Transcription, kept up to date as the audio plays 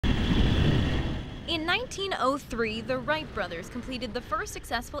In 1903, the Wright brothers completed the first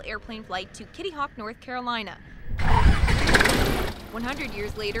successful airplane flight to Kitty Hawk, North Carolina. 100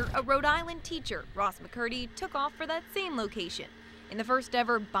 years later, a Rhode Island teacher, Ross McCurdy, took off for that same location in the first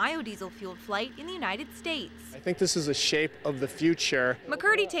ever biodiesel-fueled flight in the United States. I think this is a shape of the future.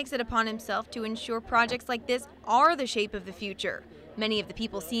 McCurdy takes it upon himself to ensure projects like this are the shape of the future. Many of the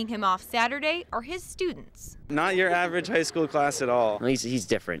people seeing him off Saturday are his students. Not your average high school class at all. Well, he's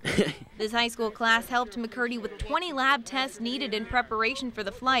different. This high school class helped McCurdy with 20 lab tests needed in preparation for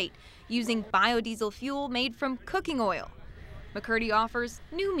the flight, using biodiesel fuel made from cooking oil. McCurdy offers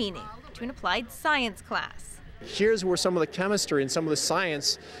new meaning to an applied science class. Here's where some of the chemistry and some of the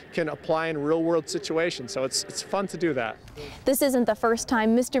science can apply in real-world situations, so it's fun to do that. This isn't the first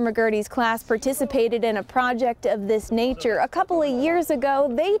time Mr. McCurdy's class participated in a project of this nature. A couple of years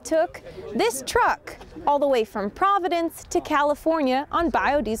ago, they took this truck all the way from Providence to California on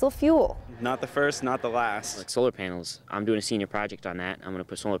biodiesel fuel. Not the first, not the last. Like solar panels. I'm doing a senior project on that. I'm going to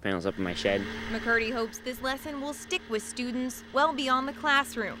put solar panels up in my shed. McCurdy hopes this lesson will stick with students well beyond the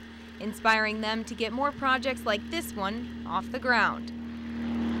classroom, inspiring them to get more projects like this one off the ground.